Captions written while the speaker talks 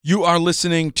You are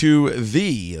listening to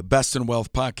the Best in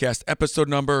Wealth podcast, episode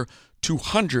number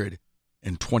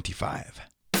 225.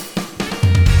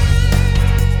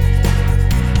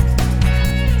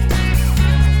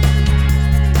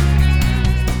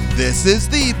 This is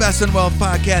the Best in Wealth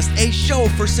podcast, a show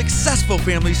for successful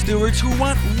family stewards who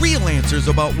want real answers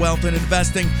about wealth and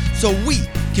investing so we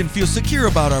can feel secure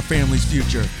about our family's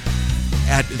future.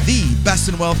 At the Best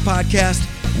in Wealth podcast,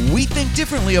 we think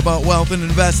differently about wealth and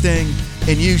investing,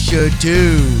 and you should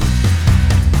too.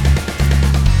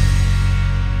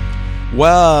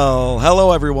 Well,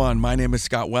 hello everyone. My name is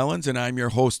Scott Wellens, and I'm your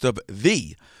host of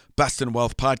the Best in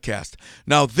Wealth podcast.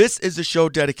 Now, this is a show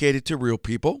dedicated to real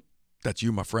people. That's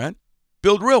you, my friend.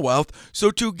 Build real wealth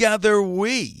so together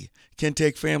we can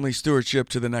take family stewardship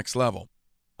to the next level.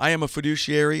 I am a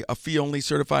fiduciary, a fee-only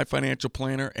certified financial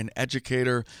planner, an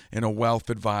educator, and a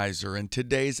wealth advisor. And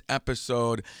today's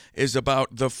episode is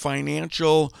about the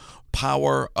financial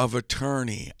power of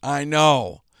attorney. I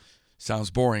know,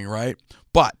 sounds boring, right?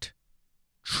 But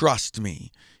trust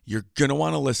me, you're going to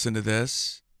want to listen to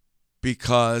this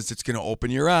because it's going to open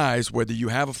your eyes whether you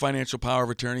have a financial power of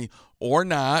attorney or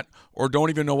not, or don't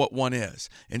even know what one is.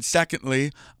 And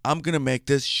secondly, I'm going to make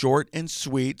this short and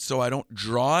sweet so I don't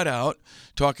draw it out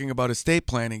talking about estate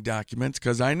planning documents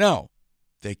because I know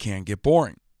they can get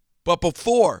boring. But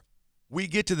before we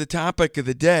get to the topic of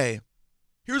the day,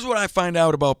 here's what I find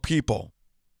out about people.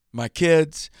 My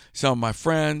kids, some of my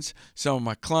friends, some of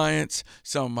my clients,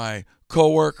 some of my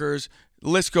coworkers, the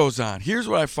list goes on. Here's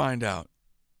what I find out.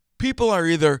 People are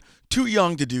either too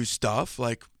young to do stuff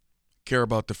like care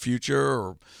about the future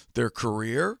or their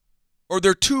career, or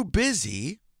they're too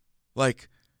busy, like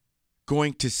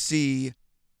going to see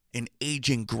an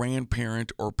aging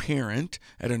grandparent or parent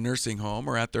at a nursing home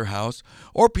or at their house,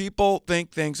 or people think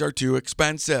things are too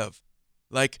expensive,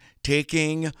 like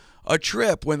taking a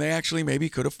trip when they actually maybe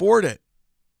could afford it.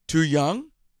 Too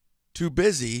young, too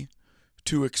busy,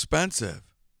 too expensive.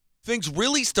 Things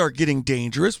really start getting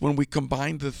dangerous when we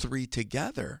combine the three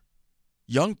together.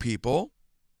 Young people,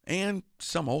 and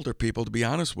some older people, to be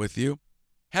honest with you,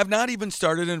 have not even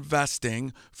started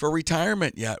investing for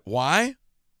retirement yet. Why?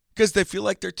 Because they feel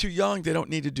like they're too young. They don't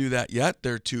need to do that yet.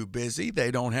 They're too busy. They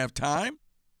don't have time.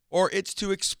 Or it's too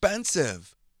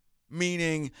expensive,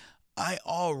 meaning I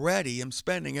already am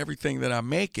spending everything that I'm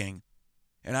making,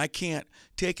 and I can't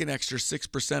take an extra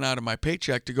 6% out of my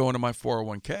paycheck to go into my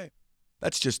 401k.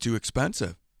 That's just too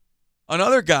expensive.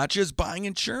 Another gotcha is buying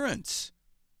insurance.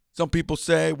 Some people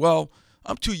say, well,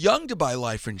 I'm too young to buy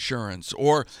life insurance,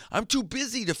 or I'm too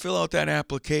busy to fill out that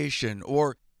application,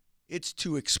 or it's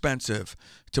too expensive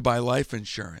to buy life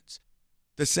insurance.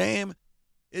 The same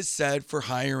is said for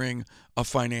hiring a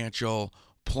financial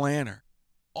planner.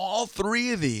 All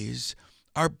three of these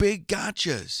are big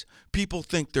gotchas. People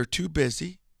think they're too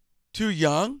busy, too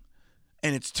young,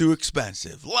 and it's too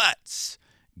expensive. Let's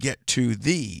get to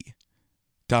the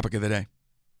topic of the day.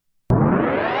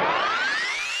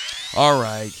 All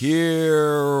right,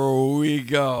 here we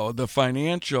go. The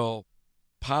financial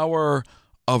power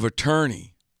of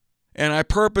attorney. And I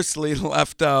purposely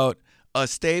left out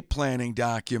estate planning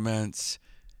documents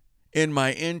in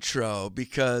my intro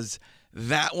because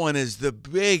that one is the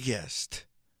biggest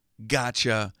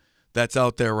gotcha that's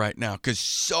out there right now, because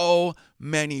so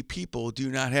many people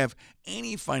do not have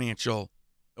any financial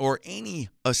or any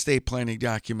estate planning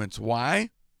documents. Why?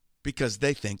 Because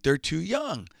they think they're too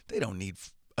young. They don't need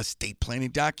estate planning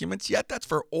documents yet. That's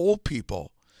for old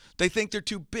people. They think they're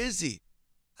too busy.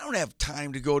 I don't have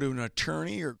time to go to an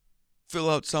attorney or fill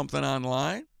out something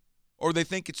online. Or they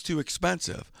think it's too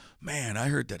expensive. Man, I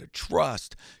heard that a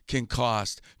trust can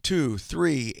cost $2,000,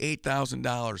 $3,000,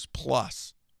 $8,000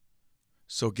 plus.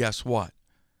 So guess what?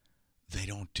 They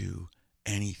don't do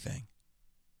anything.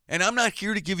 And I'm not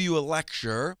here to give you a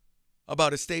lecture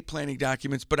about estate planning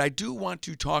documents, but I do want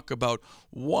to talk about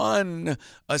one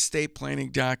estate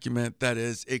planning document that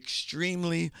is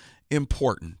extremely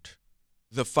important: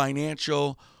 the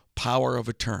financial power of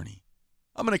attorney.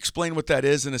 I'm going to explain what that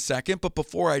is in a second, but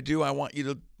before I do, I want you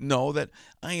to know that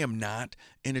I am not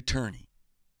an attorney.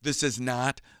 This is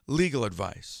not legal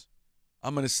advice.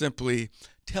 I'm going to simply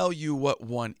tell you what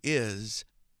one is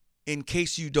in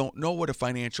case you don't know what a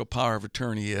financial power of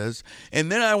attorney is.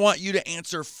 And then I want you to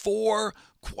answer 4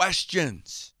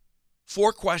 questions.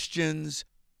 4 questions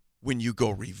when you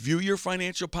go review your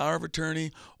financial power of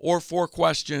attorney, or 4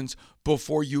 questions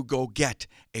before you go get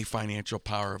a financial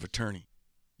power of attorney.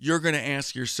 You're going to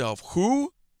ask yourself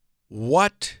who,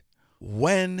 what,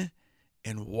 when,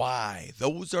 and why.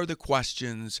 Those are the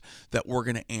questions that we're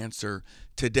going to answer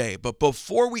today. But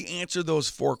before we answer those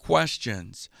 4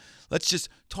 questions, let's just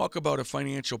talk about a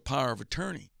financial power of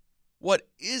attorney. What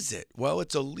is it? Well,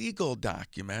 it's a legal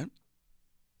document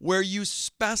where you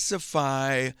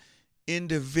specify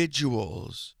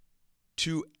individuals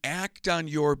to act on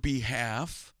your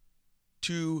behalf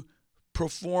to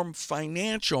perform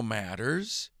financial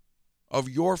matters of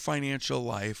your financial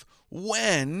life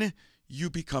when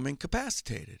you become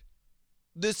incapacitated.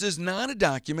 This is not a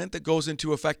document that goes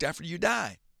into effect after you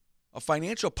die. A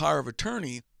financial power of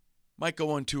attorney might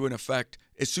go into an effect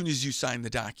as soon as you sign the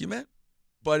document,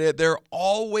 but they're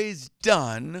always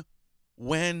done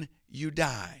when you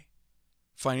die.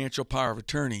 Financial power of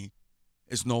attorney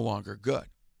is no longer good.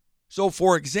 So,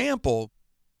 for example,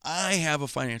 I have a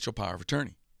financial power of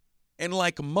attorney. And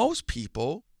like most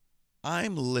people,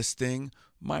 I'm listing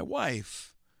my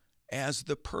wife as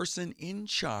the person in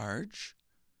charge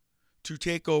to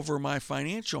take over my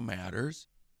financial matters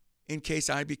in case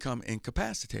I become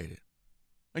incapacitated.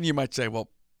 And you might say, well,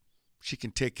 she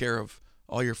can take care of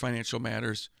all your financial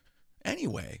matters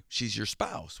anyway. She's your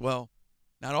spouse. Well,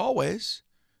 not always.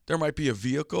 There might be a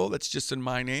vehicle that's just in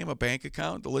my name, a bank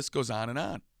account. The list goes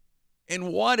on.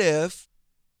 And what if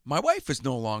my wife is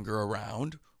no longer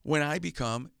around when I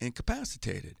become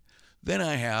incapacitated? Then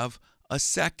I have a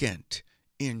second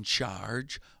in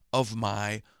charge of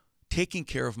my taking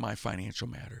care of my financial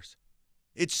matters.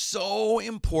 It's so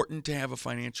important to have a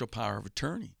financial power of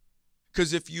attorney,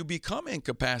 because if you become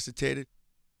incapacitated,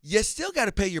 you still got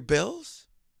to pay your bills.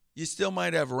 You still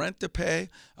might have rent to pay,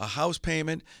 a house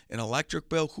payment, an electric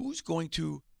bill. Who's going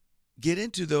to get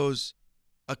into those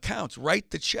accounts?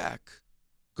 Write the check.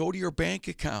 Go to your bank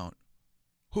account.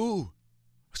 Who?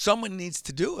 Someone needs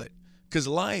to do it, because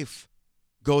life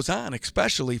goes on,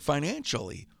 especially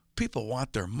financially. People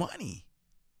want their money.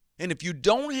 And if you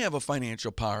don't have a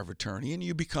financial power of attorney and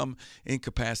you become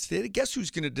incapacitated, guess who's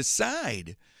going to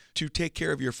decide to take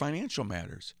care of your financial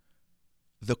matters?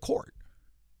 The court.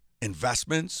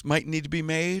 Investments might need to be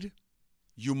made.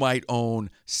 You might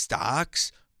own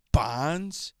stocks,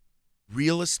 bonds,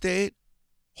 real estate,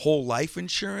 whole life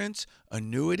insurance,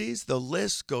 annuities. The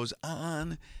list goes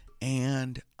on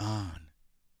and on.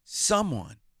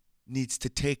 Someone needs to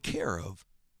take care of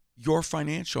your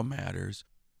financial matters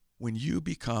when you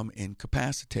become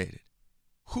incapacitated.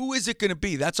 Who is it going to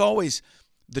be? That's always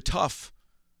the tough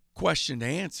question to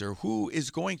answer. Who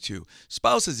is going to?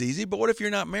 Spouse is easy, but what if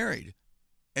you're not married?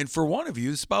 And for one of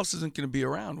you, the spouse isn't going to be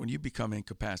around when you become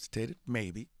incapacitated,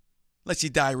 maybe. Unless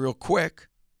you die real quick.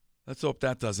 Let's hope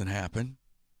that doesn't happen.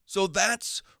 So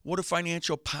that's what a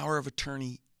financial power of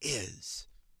attorney is.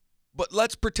 But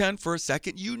let's pretend for a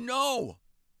second you know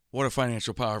what a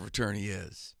financial power of attorney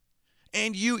is.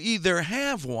 And you either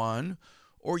have one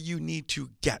or you need to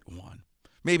get one.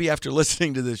 Maybe after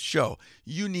listening to this show,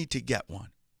 you need to get one.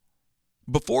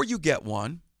 Before you get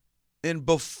one, and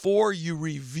before you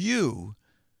review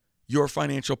your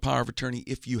financial power of attorney,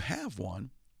 if you have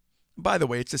one, by the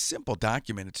way, it's a simple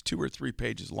document. It's 2 or 3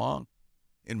 pages long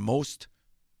in most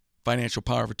financial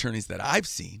power of attorneys that I've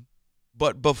seen.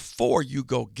 But before you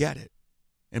go get it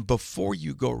and before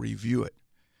you go review it,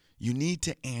 you need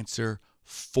to answer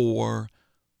 4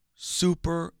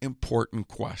 super important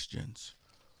questions.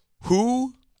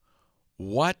 Who,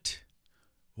 what,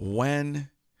 when,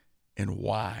 and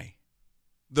why.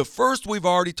 The first we've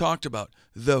already talked about,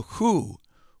 the who.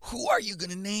 Who are you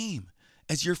going to name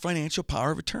as your financial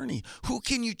power of attorney? Who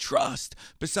can you trust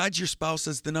besides your spouse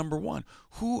as the number one?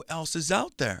 Who else is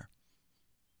out there?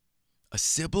 A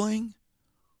sibling?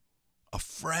 A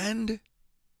friend?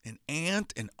 An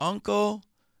aunt? An uncle?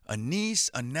 A niece?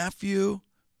 A nephew?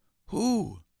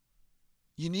 Who?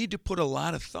 You need to put a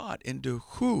lot of thought into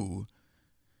who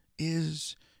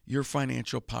is your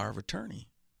financial power of attorney.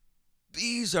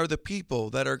 These are the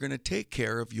people that are going to take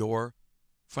care of your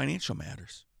financial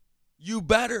matters. You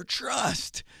better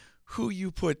trust who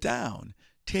you put down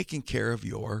taking care of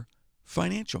your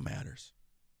financial matters.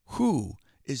 Who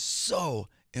is so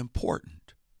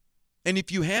important. And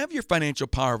if you have your financial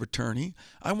power of attorney,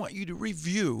 I want you to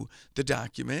review the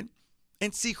document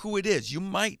and see who it is. You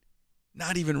might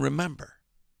not even remember.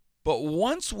 But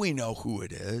once we know who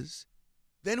it is,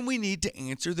 then we need to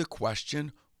answer the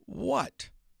question, what?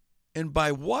 And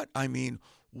by what, I mean,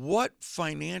 what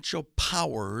financial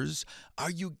powers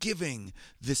are you giving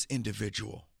this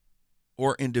individual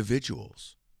or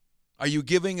individuals? Are you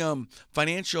giving them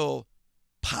financial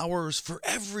powers for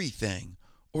everything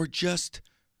or just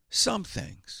some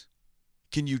things?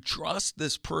 Can you trust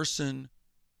this person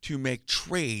to make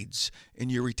trades in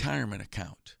your retirement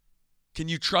account? Can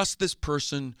you trust this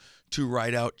person to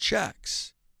write out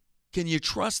checks? Can you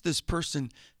trust this person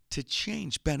to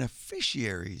change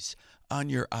beneficiaries on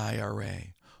your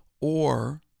IRA?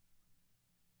 Or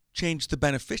change the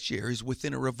beneficiaries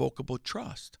within a revocable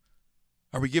trust?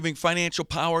 Are we giving financial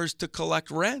powers to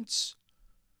collect rents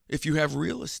if you have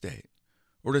real estate,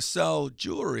 or to sell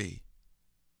jewelry,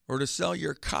 or to sell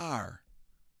your car?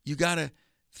 You got to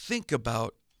think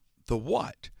about the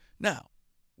what. Now,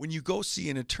 when you go see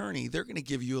an attorney, they're going to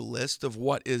give you a list of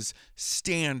what is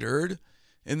standard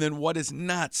and then what is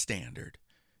not standard.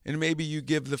 And maybe you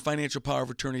give the financial power of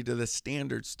attorney to the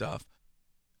standard stuff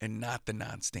and not the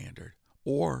non-standard.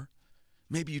 Or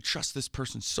maybe you trust this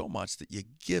person so much that you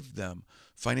give them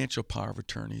financial power of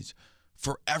attorneys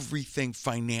for everything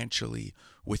financially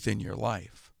within your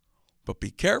life. But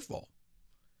be careful.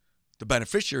 The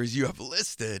beneficiaries you have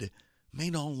listed may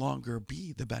no longer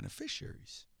be the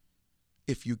beneficiaries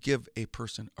if you give a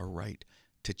person a right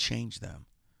to change them.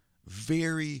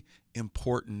 Very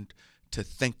important to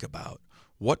think about.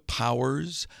 What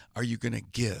powers are you going to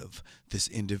give this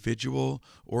individual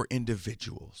or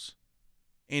individuals?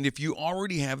 And if you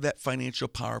already have that financial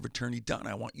power of attorney done,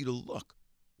 I want you to look.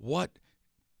 What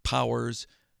powers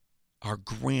are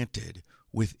granted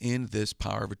within this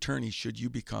power of attorney should you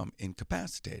become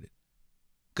incapacitated?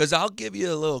 Because I'll give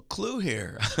you a little clue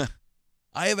here.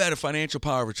 I have had a financial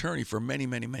power of attorney for many,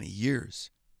 many, many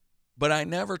years. But I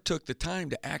never took the time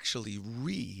to actually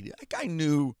read. Like, I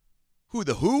knew who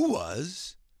the who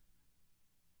was,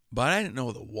 but I didn't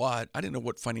know the what. I didn't know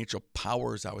what financial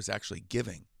powers I was actually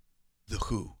giving the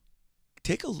who.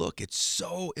 Take a look. It's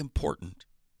so important.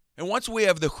 And once we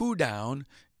have the who down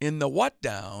and the what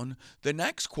down, the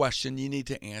next question you need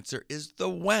to answer is the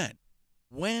when.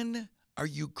 When are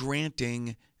you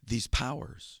granting these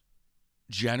powers?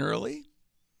 Generally,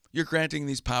 you're granting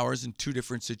these powers in two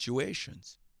different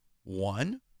situations.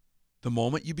 One, the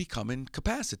moment you become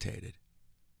incapacitated.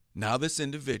 Now this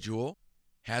individual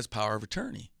has power of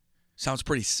attorney. Sounds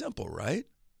pretty simple, right?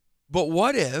 But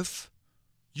what if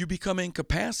you become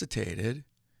incapacitated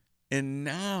and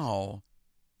now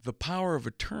the power of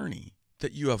attorney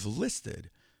that you have listed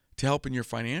to help in your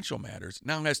financial matters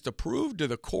now has to prove to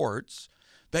the courts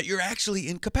that you're actually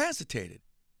incapacitated?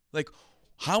 Like,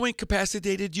 how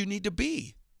incapacitated do you need to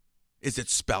be? Is it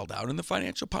spelled out in the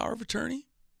financial power of attorney?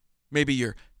 Maybe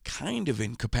you're kind of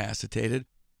incapacitated,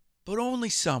 but only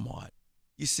somewhat.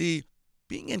 You see,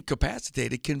 being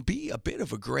incapacitated can be a bit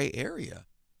of a gray area.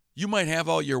 You might have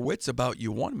all your wits about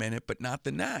you one minute, but not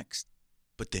the next.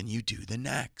 But then you do the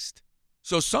next.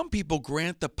 So some people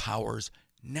grant the powers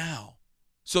now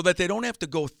so that they don't have to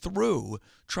go through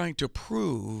trying to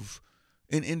prove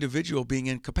an individual being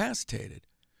incapacitated.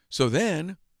 So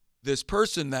then this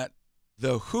person that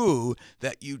the who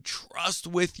that you trust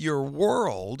with your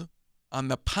world on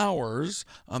the powers,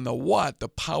 on the what, the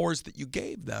powers that you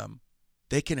gave them,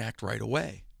 they can act right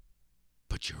away.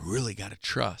 But you really got to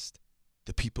trust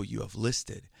the people you have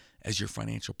listed as your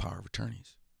financial power of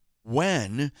attorneys.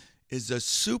 When is a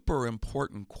super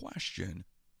important question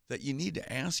that you need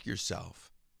to ask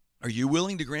yourself. Are you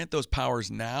willing to grant those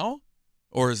powers now?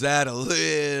 Or is that a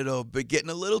little bit getting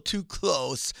a little too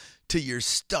close to your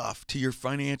stuff, to your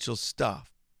financial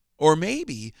stuff? Or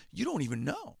maybe you don't even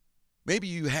know. Maybe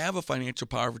you have a financial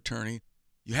power of attorney,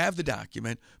 you have the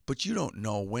document, but you don't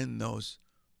know when those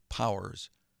powers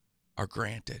are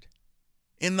granted.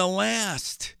 And the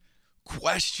last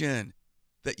question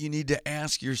that you need to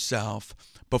ask yourself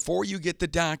before you get the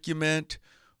document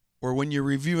or when you're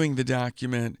reviewing the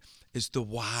document is the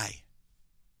why.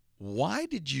 Why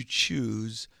did you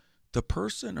choose the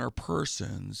person or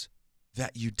persons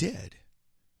that you did?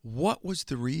 What was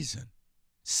the reason?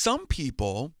 Some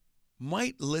people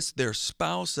might list their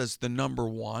spouse as the number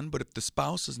one, but if the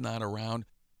spouse is not around,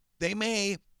 they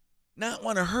may not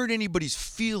want to hurt anybody's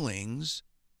feelings.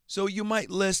 So you might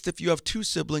list, if you have two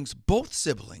siblings, both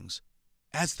siblings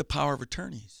as the power of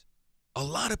attorneys. A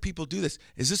lot of people do this.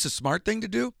 Is this a smart thing to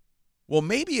do? Well,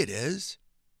 maybe it is.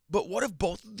 But what if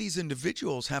both of these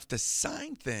individuals have to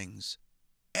sign things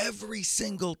every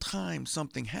single time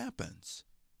something happens?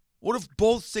 What if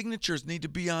both signatures need to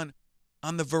be on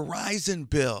the Verizon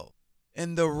bill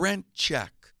and the rent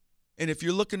check? And if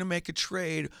you're looking to make a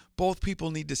trade, both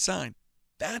people need to sign.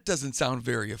 That doesn't sound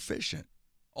very efficient.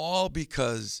 All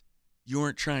because you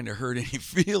weren't trying to hurt any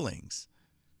feelings.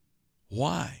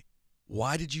 Why?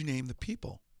 Why did you name the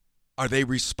people? Are they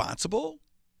responsible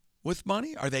with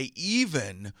money? Are they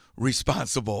even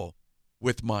responsible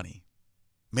with money?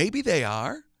 Maybe they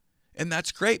are, and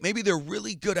that's great. Maybe they're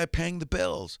really good at paying the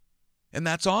bills, and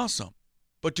that's awesome.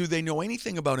 But do they know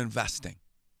anything about investing?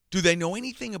 Do they know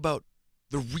anything about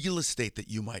the real estate that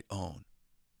you might own?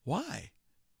 Why?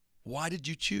 Why did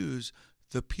you choose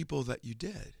the people that you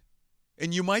did?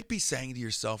 And you might be saying to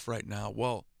yourself right now,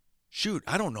 well, shoot,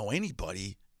 I don't know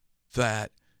anybody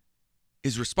that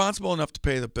is responsible enough to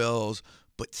pay the bills,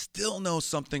 but still knows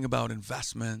something about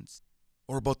investments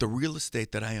or about the real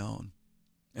estate that I own.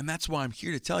 And that's why I'm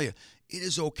here to tell you, it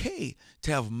is okay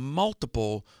to have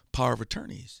multiple power of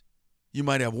attorneys. You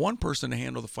might have one person to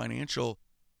handle the financial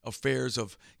affairs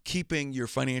of keeping your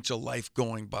financial life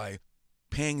going by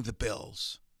paying the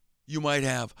bills. You might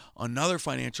have another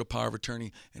financial power of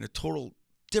attorney and a total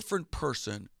different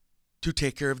person to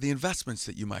take care of the investments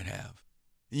that you might have.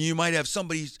 You might have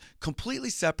somebody completely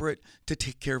separate to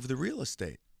take care of the real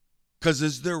estate. Because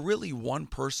is there really one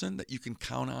person that you can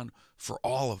count on for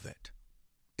all of it?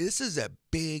 This is a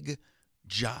big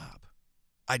job.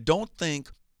 I don't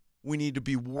think we need to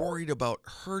be worried about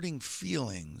hurting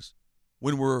feelings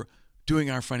when we're doing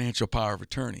our financial power of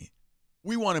attorney.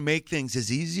 We want to make things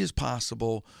as easy as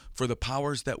possible for the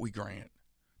powers that we grant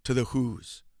to the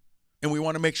who's. And we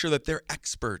want to make sure that they're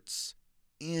experts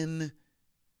in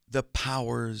the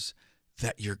powers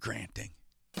that you're granting.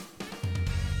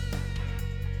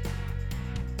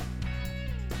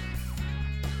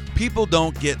 People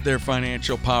don't get their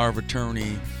financial power of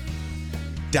attorney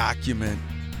document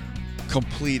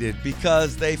completed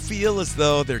because they feel as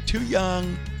though they're too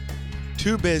young,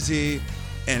 too busy,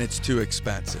 and it's too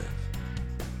expensive.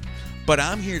 But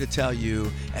I'm here to tell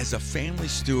you, as a family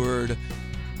steward,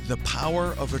 the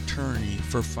power of attorney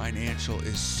for financial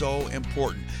is so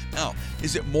important. Now,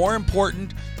 is it more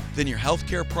important than your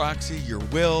healthcare proxy, your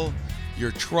will,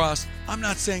 your trust? I'm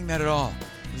not saying that at all.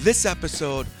 This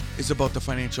episode is about the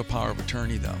financial power of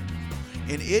attorney, though.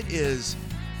 And it is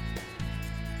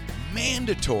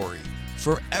mandatory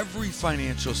for every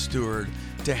financial steward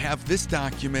to have this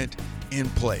document in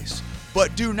place.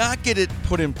 But do not get it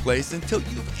put in place until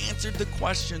you've answered the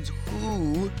questions.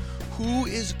 Who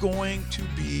is going to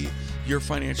be your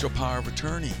financial power of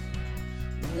attorney?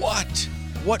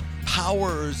 What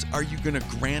powers are you going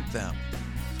to grant them?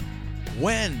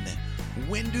 When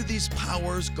do these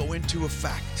powers go into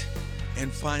effect?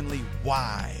 And finally,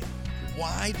 why?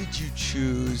 Why did you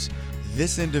choose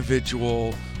this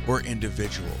individual or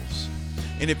individuals?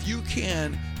 And if you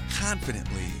can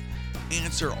confidently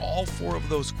answer all four of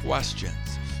those questions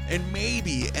and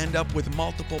maybe end up with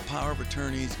multiple power of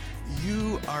attorneys,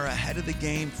 you are ahead of the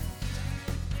game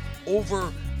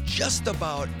over just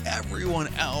about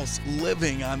everyone else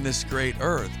living on this great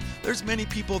earth. There's many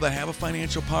people that have a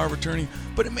financial power of attorney,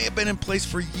 but it may have been in place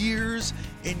for years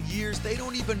and years. They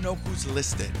don't even know who's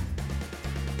listed.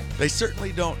 They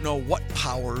certainly don't know what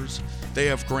powers they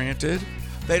have granted.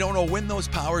 They don't know when those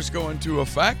powers go into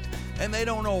effect, and they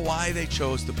don't know why they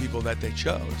chose the people that they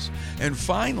chose. And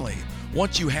finally,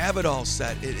 once you have it all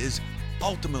set, it is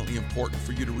ultimately important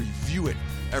for you to review it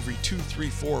every 2, 3,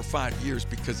 4, or 5 years,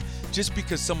 because just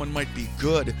because someone might be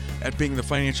good at being the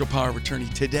financial power of attorney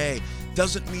today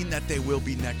doesn't mean that they will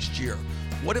be next year.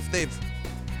 What if they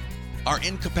are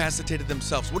incapacitated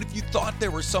themselves? What if you thought they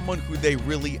were someone who they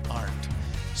really aren't?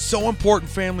 So important,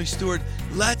 family steward.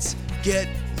 Let's get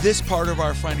this part of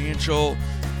our financial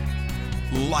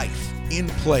life in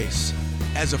place.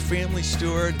 As a family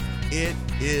steward, it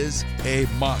is a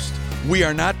must. We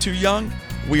are not too young,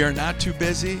 we are not too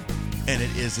busy, and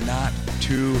it is not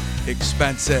too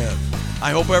expensive.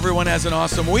 I hope everyone has an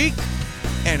awesome week,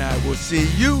 and I will see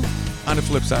you on the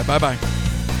flip side. Bye-bye.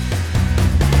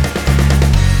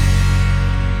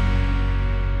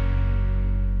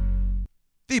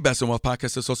 The Best in Wealth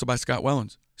podcast is hosted by Scott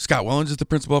Wellens. Scott Wellens is the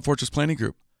principal of Fortress Planning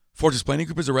Group. Fortress Planning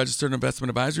Group is a registered investment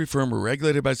advisory firm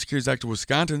regulated by the Securities Act of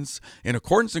Wisconsin in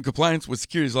accordance and compliance with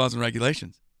securities laws and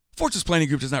regulations. Fortress Planning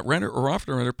Group does not render or offer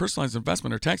to render personalized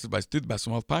investment or tax advice through the Best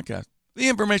in Wealth podcast. The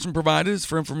information provided is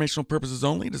for informational purposes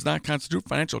only. It does not constitute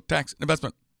financial, tax,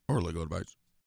 investment, or legal advice.